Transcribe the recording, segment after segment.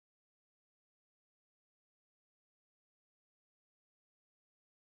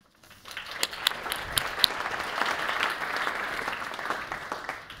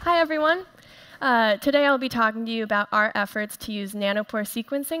everyone. Today I'll be talking to you about our efforts to use nanopore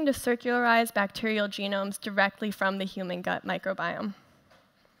sequencing to circularize bacterial genomes directly from the human gut microbiome.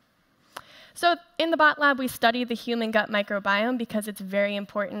 So in the Bot Lab, we study the human gut microbiome because it's very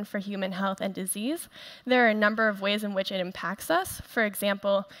important for human health and disease. There are a number of ways in which it impacts us. For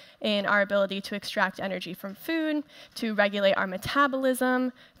example, in our ability to extract energy from food, to regulate our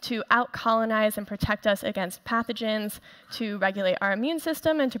metabolism, to out-colonize and protect us against pathogens, to regulate our immune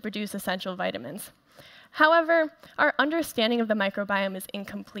system, and to produce essential vitamins. However, our understanding of the microbiome is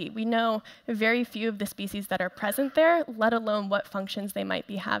incomplete. We know very few of the species that are present there, let alone what functions they might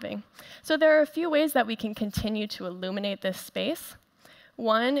be having. So there are a few ways that we can continue to illuminate this space.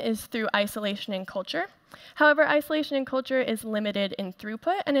 One is through isolation and culture. However, isolation and culture is limited in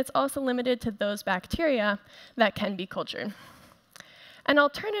throughput, and it's also limited to those bacteria that can be cultured. An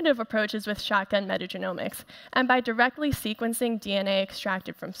alternative approach is with shotgun metagenomics, and by directly sequencing DNA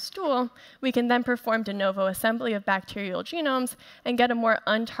extracted from stool, we can then perform de novo assembly of bacterial genomes and get a more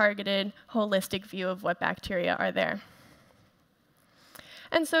untargeted, holistic view of what bacteria are there.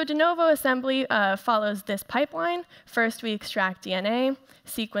 And so de novo assembly follows this pipeline. First, we extract DNA,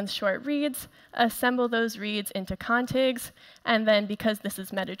 sequence short reads, assemble those reads into contigs, and then because this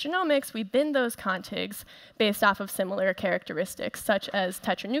is metagenomics, we bin those contigs based off of similar characteristics, such as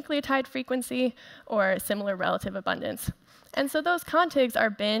tetranucleotide frequency or similar relative abundance. And so those contigs are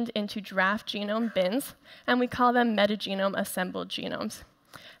binned into draft genome bins, and we call them metagenome assembled genomes.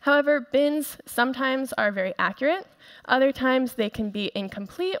 However, bins sometimes are very accurate. Other times they can be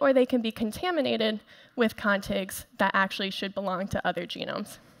incomplete, or they can be contaminated with contigs that actually should belong to other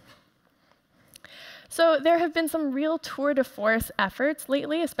genomes. So there have been some real tour de force efforts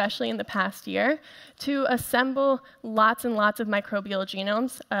lately, especially in the past year, to assemble lots and lots of microbial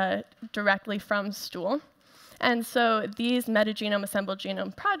genomes directly from stool. And so these metagenome assembled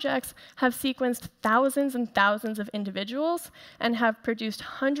genome projects have sequenced thousands and thousands of individuals and have produced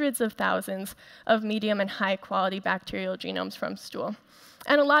hundreds of thousands of medium and high quality bacterial genomes from stool.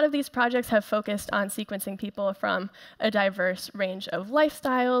 And a lot of these projects have focused on sequencing people from a diverse range of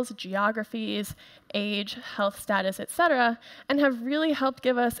lifestyles, geographies, age, health status, et cetera, and have really helped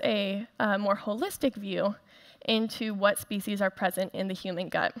give us a more holistic view into what species are present in the human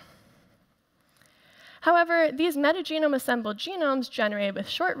gut. However, these metagenome assembled genomes generated with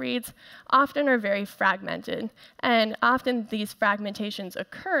short reads often are very fragmented, and often these fragmentations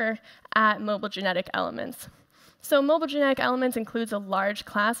occur at mobile genetic elements. So mobile genetic elements includes a large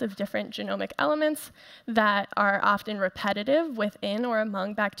class of different genomic elements that are often repetitive within or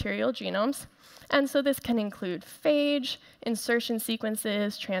among bacterial genomes. And so this can include phage, insertion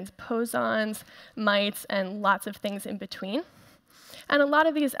sequences, transposons, mites, and lots of things in between. And a lot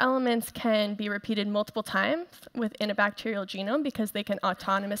of these elements can be repeated multiple times within a bacterial genome because they can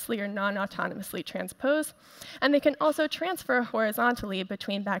autonomously or non-autonomously transpose. And they can also transfer horizontally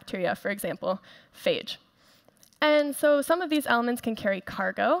between bacteria, for example, phage. And so some of these elements can carry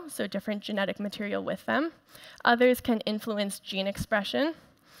cargo, so different genetic material with them. Others can influence gene expression.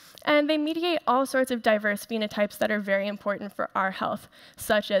 And they mediate all sorts of diverse phenotypes that are very important for our health,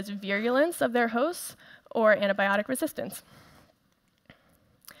 such as virulence of their hosts or antibiotic resistance.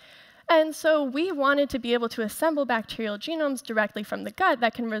 And so we wanted to be able to assemble bacterial genomes directly from the gut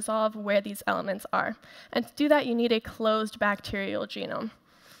that can resolve where these elements are. And to do that, you need a closed bacterial genome.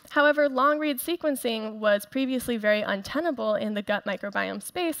 However, long-read sequencing was previously very untenable in the gut microbiome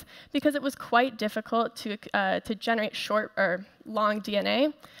space because it was quite difficult to generate short or long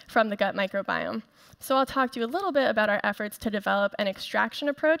DNA from the gut microbiome. So I'll talk to you a little bit about our efforts to develop an extraction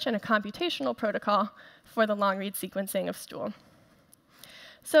approach and a computational protocol for the long-read sequencing of stool.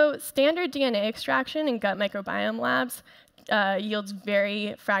 So standard DNA extraction in gut microbiome labs yields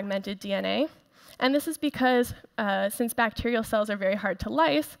very fragmented DNA. And this is because since bacterial cells are very hard to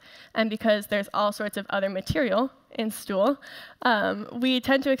lyse, and because there's all sorts of other material in stool, we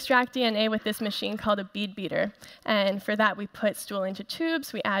tend to extract DNA with this machine called a bead beater. And for that, we put stool into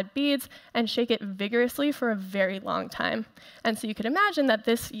tubes, we add beads, and shake it vigorously for a very long time. And so you could imagine that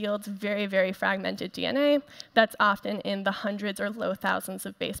this yields very, very fragmented DNA that's often in the hundreds or low thousands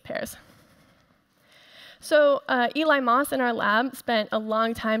of base pairs. So Eli Moss in our lab spent a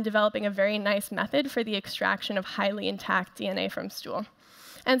long time developing a very nice method for the extraction of highly intact DNA from stool.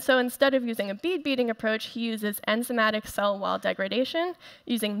 And so instead of using a bead beating approach, he uses enzymatic cell wall degradation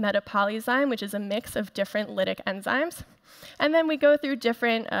using metapolyzyme, which is a mix of different lytic enzymes. And then we go through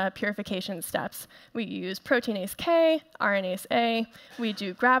different purification steps. We use proteinase K, RNase A, we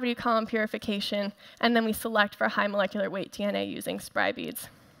do gravity column purification, and then we select for high molecular weight DNA using spry beads.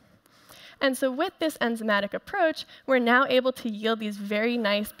 And so with this enzymatic approach, we're now able to yield these very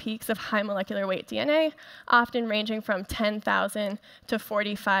nice peaks of high molecular weight DNA, often ranging from 10,000 to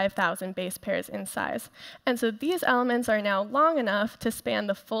 45,000 base pairs in size. And so these elements are now long enough to span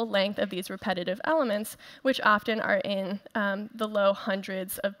the full length of these repetitive elements, which often are in the low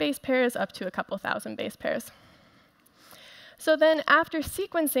hundreds of base pairs up to a couple thousand base pairs. So then after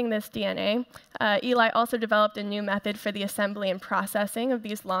sequencing this DNA, Eli also developed a new method for the assembly and processing of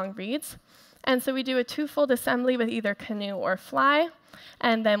these long reads. And so we do a twofold assembly with either canoe or fly.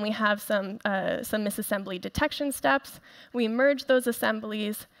 And then we have some misassembly detection steps. We merge those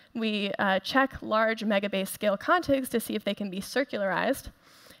assemblies. We check large megabase scale contigs to see if they can be circularized.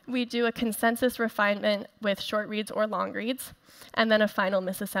 We do a consensus refinement with short reads or long reads, and then a final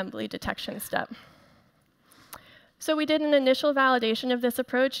misassembly detection step. So we did an initial validation of this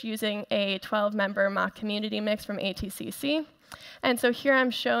approach using a 12-member mock community mix from ATCC. And so here I'm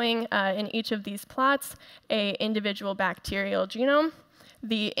showing in each of these plots an individual bacterial genome.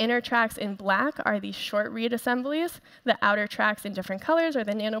 The inner tracks in black are the short read assemblies. The outer tracks in different colors are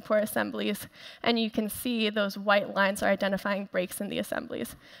the nanopore assemblies. And you can see those white lines are identifying breaks in the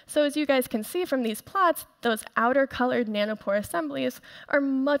assemblies. So as you guys can see from these plots, those outer colored nanopore assemblies are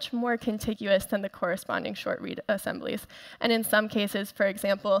much more contiguous than the corresponding short read assemblies. And in some cases, for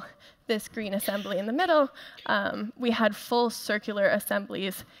example, this green assembly in the middle, we had full circular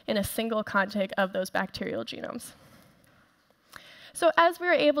assemblies in a single contig of those bacterial genomes. So as we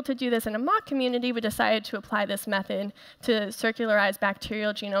were able to do this in a mock community, we decided to apply this method to circularize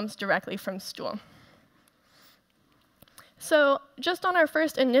bacterial genomes directly from stool. So just on our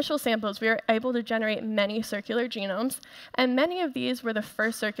first initial samples, we were able to generate many circular genomes, and many of these were the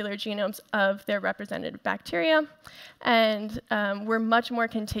first circular genomes of their representative bacteria, and were much more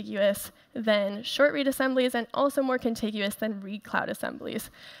contiguous than short read assemblies and also more contiguous than read cloud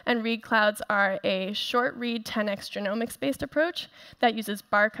assemblies. And read clouds are a short read 10x genomics-based approach that uses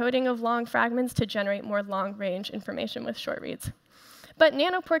barcoding of long fragments to generate more long-range information with short reads. But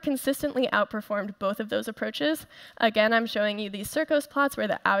Nanopore consistently outperformed both of those approaches. Again, I'm showing you these Circos plots where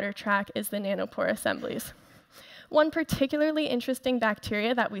the outer track is the Nanopore assemblies. One particularly interesting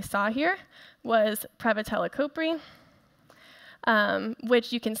bacteria that we saw here was Prevotella copri,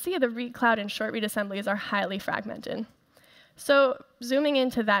 which you can see the read cloud and short read assemblies are highly fragmented. So zooming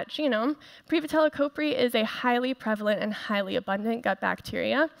into that genome, Prevotella copri is a highly prevalent and highly abundant gut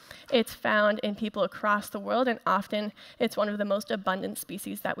bacteria. It's found in people across the world, and often it's one of the most abundant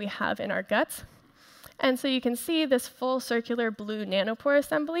species that we have in our guts. And so you can see this full circular blue nanopore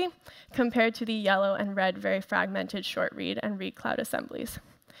assembly compared to the yellow and red very fragmented short read and read cloud assemblies.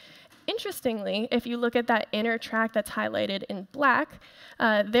 Interestingly, if you look at that inner track that's highlighted in black,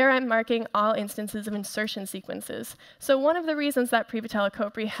 there I'm marking all instances of insertion sequences. So one of the reasons that Prevotella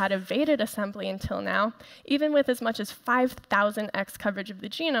copri had evaded assembly until now, even with as much as 5,000x coverage of the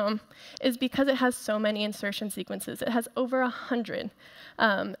genome, is because it has so many insertion sequences. It has over 100.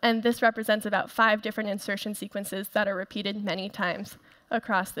 And this represents about 5 different insertion sequences that are repeated many times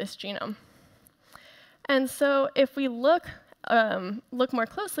across this genome. And so if we look more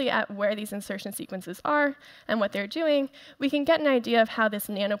closely at where these insertion sequences are and what they're doing, we can get an idea of how this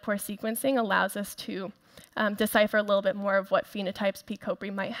nanopore sequencing allows us to decipher a little bit more of what phenotypes P.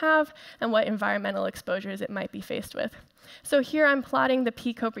 copri might have and what environmental exposures it might be faced with. So here I'm plotting the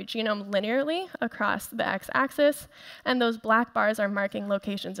P. copri genome linearly across the x-axis, and those black bars are marking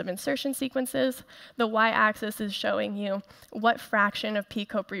locations of insertion sequences. The y-axis is showing you what fraction of P.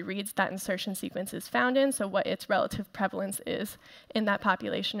 copri reads that insertion sequence is found in, so what its relative prevalence is in that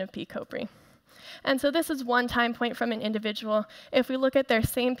population of P. copri. And so this is one time point from an individual. If we look at their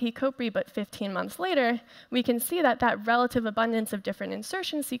same P. copri but 15 months later, we can see that that relative abundance of different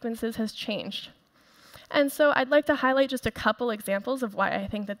insertion sequences has changed. And so I'd like to highlight just a couple examples of why I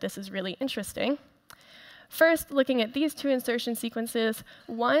think that this is really interesting. First, looking at these 2 insertion sequences,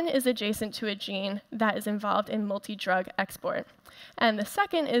 one is adjacent to a gene that is involved in multi-drug export. And the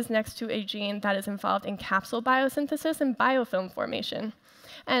second is next to a gene that is involved in capsule biosynthesis and biofilm formation.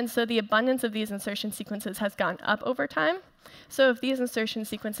 And so the abundance of these insertion sequences has gone up over time. So if these insertion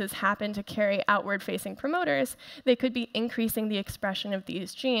sequences happen to carry outward-facing promoters, they could be increasing the expression of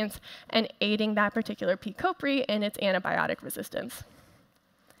these genes and aiding that particular P. copri in its antibiotic resistance.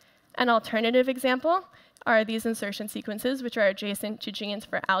 An alternative example are these insertion sequences, which are adjacent to genes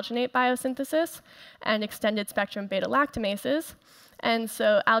for alginate biosynthesis and extended spectrum beta-lactamases. And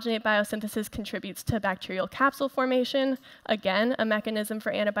so alginate biosynthesis contributes to bacterial capsule formation, again, a mechanism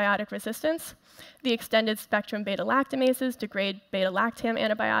for antibiotic resistance. The extended spectrum beta-lactamases degrade beta-lactam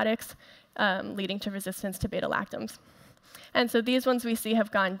antibiotics, leading to resistance to beta-lactams. And so these ones we see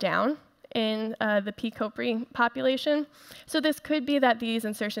have gone down in the P. copri population. So this could be that these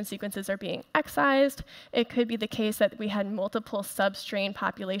insertion sequences are being excised. It could be the case that we had multiple substrain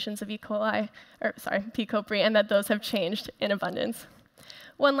populations of P. copri, and that those have changed in abundance.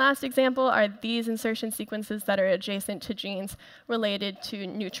 One last example are these insertion sequences that are adjacent to genes related to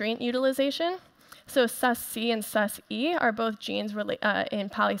nutrient utilization. So Sus-C and Sus-E are both genes in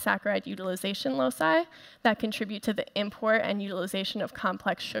polysaccharide utilization loci that contribute to the import and utilization of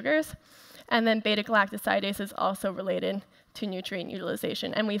complex sugars. And then beta-galactosidase is also related to nutrient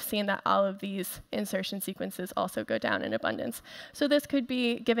utilization. And we've seen that all of these insertion sequences also go down in abundance. So this could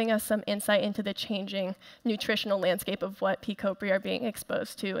be giving us some insight into the changing nutritional landscape of what P. copri are being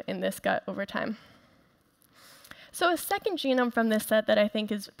exposed to in this gut over time. So a second genome from this set that I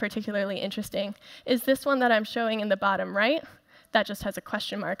think is particularly interesting is this one that I'm showing in the bottom right. That just has a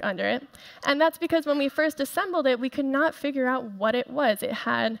question mark under it. And that's because when we first assembled it, we could not figure out what it was. It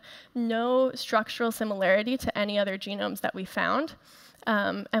had no structural similarity to any other genomes that we found,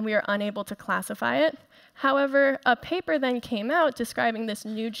 and we were unable to classify it. However, a paper then came out describing this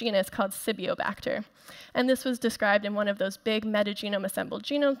new genus called Cibiobacter. And this was described in one of those big metagenome assembled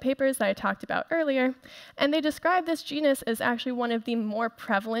genome papers that I talked about earlier. And they described this genus as actually one of the more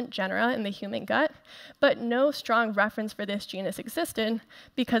prevalent genera in the human gut, but no strong reference for this genus existed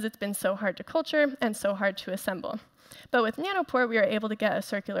because it's been so hard to culture and so hard to assemble. But with Nanopore, we were able to get a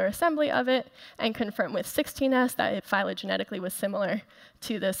circular assembly of it and confirm with 16S that it phylogenetically was similar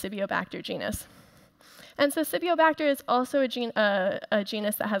to the Cibiobacter genus. And so Cibiobacter is also a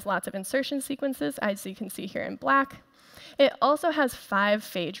genus that has lots of insertion sequences, as you can see here in black. It also has 5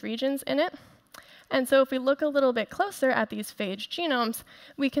 phage regions in it. And so if we look a little bit closer at these phage genomes,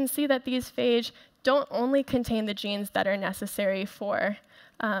 we can see that these phage don't only contain the genes that are necessary for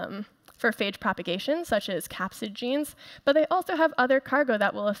phage propagation, such as capsid genes, but they also have other cargo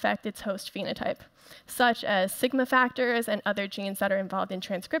that will affect its host phenotype, such as sigma factors and other genes that are involved in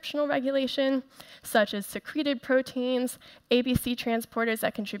transcriptional regulation, such as secreted proteins, ABC transporters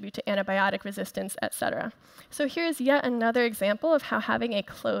that contribute to antibiotic resistance, etc. So here's yet another example of how having a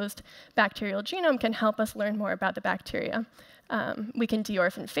closed bacterial genome can help us learn more about the bacteria. We can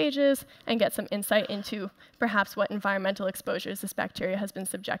de-orphan phages and get some insight into perhaps what environmental exposures this bacteria has been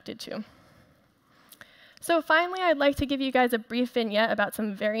subjected to. So finally, I'd like to give you guys a brief vignette about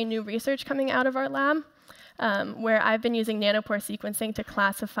some very new research coming out of our lab, where I've been using nanopore sequencing to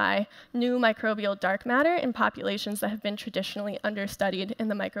classify new microbial dark matter in populations that have been traditionally understudied in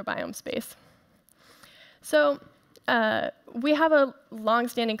the microbiome space. So we have a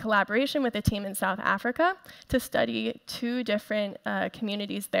long-standing collaboration with a team in South Africa to study 2 different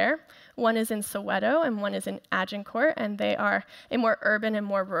communities there. One is in Soweto and one is in Agincourt, and they are a more urban and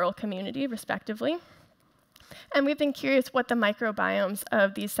more rural community, respectively. And we've been curious what the microbiomes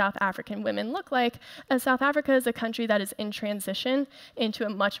of these South African women look like, as South Africa is a country that is in transition into a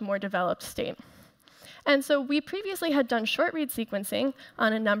much more developed state. And so we previously had done short-read sequencing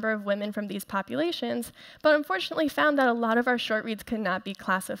on a number of women from these populations, but unfortunately found that a lot of our short-reads could not be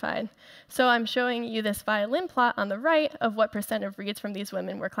classified. So I'm showing you this violin plot on the right of what % of reads from these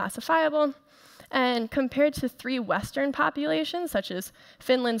women were classifiable. And compared to 3 Western populations, such as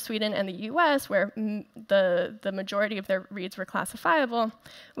Finland, Sweden, and the US, where the majority of their reads were classifiable,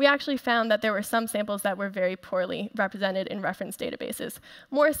 we actually found that there were some samples that were very poorly represented in reference databases,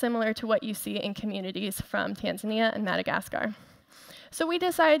 more similar to what you see in communities from Tanzania and Madagascar. So we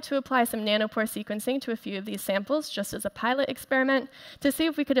decided to apply some nanopore sequencing to a few of these samples just as a pilot experiment to see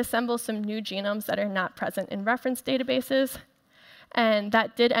if we could assemble some new genomes that are not present in reference databases. And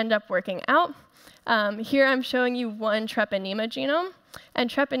that did end up working out. Here I'm showing you one Treponema genome. And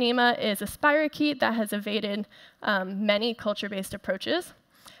Treponema is a spirochete that has evaded many culture-based approaches.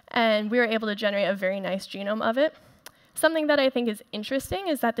 And we were able to generate a very nice genome of it. Something that I think is interesting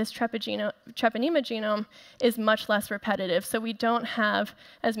is that this Treponema genome is much less repetitive. So we don't have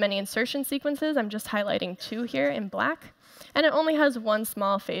as many insertion sequences. I'm just highlighting 2 here in black. And it only has 1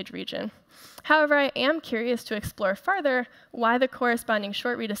 small phage region. However, I am curious to explore further why the corresponding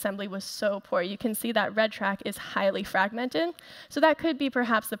short-read assembly was so poor. You can see that red track is highly fragmented. So that could be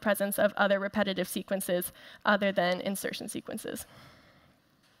perhaps the presence of other repetitive sequences other than insertion sequences.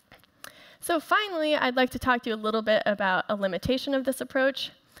 So finally, I'd like to talk to you a little bit about a limitation of this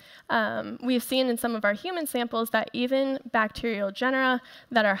approach. We've seen in some of our human samples that even bacterial genera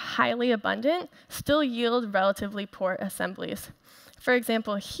that are highly abundant still yield relatively poor assemblies. For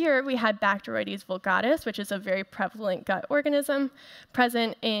example, here we had Bacteroides vulgaris, which is a very prevalent gut organism,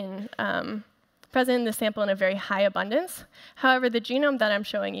 present in the sample in a very high abundance. However, the genome that I'm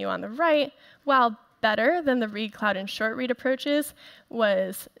showing you on the right, while better than the read cloud and short read approaches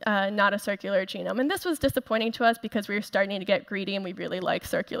was not a circular genome. And this was disappointing to us because we were starting to get greedy and we really like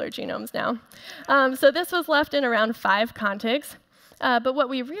circular genomes now. So this was left in around 5 contigs. But what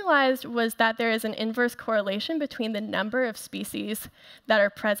we realized was that there is an inverse correlation between the number of species that are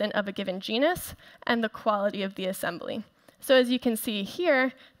present of a given genus and the quality of the assembly. So as you can see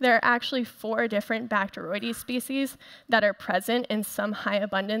here, there are actually 4 different Bacteroides species that are present in some high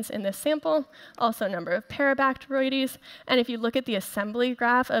abundance in this sample, also a number of Parabacteroides. And if you look at the assembly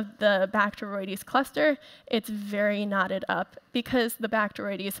graph of the Bacteroides cluster, it's very knotted up because the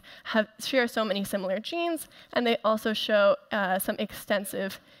Bacteroides share so many similar genes, and they also show some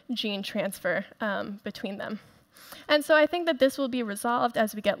extensive gene transfer between them. And so I think that this will be resolved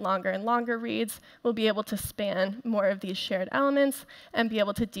as we get longer and longer reads. We'll be able to span more of these shared elements and be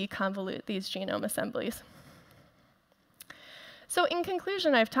able to deconvolute these genome assemblies. So in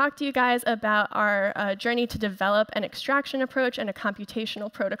conclusion, I've talked to you guys about our journey to develop an extraction approach and a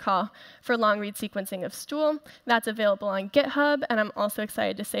computational protocol for long-read sequencing of stool. That's available on GitHub, and I'm also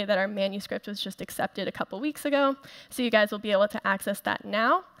excited to say that our manuscript was just accepted a couple weeks ago, so you guys will be able to access that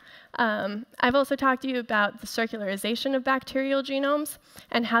now. I've also talked to you about the circularization of bacterial genomes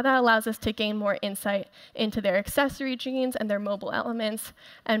and how that allows us to gain more insight into their accessory genes and their mobile elements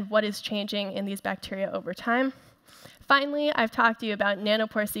and what is changing in these bacteria over time. Finally, I've talked to you about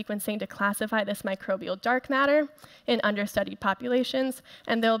nanopore sequencing to classify this microbial dark matter in understudied populations,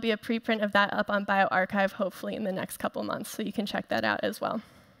 and there will be a preprint of that up on bioRxiv hopefully in the next couple months, so you can check that out as well.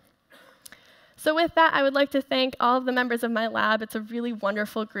 So with that, I would like to thank all of the members of my lab. It's a really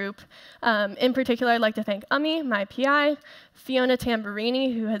wonderful group. In particular, I'd like to thank Umi, my PI, Fiona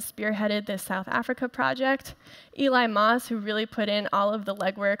Tamburini, who has spearheaded this South Africa project, Eli Moss, who really put in all of the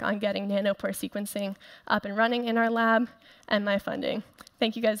legwork on getting nanopore sequencing up and running in our lab, and my funding.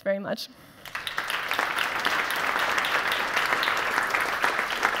 Thank you guys very much.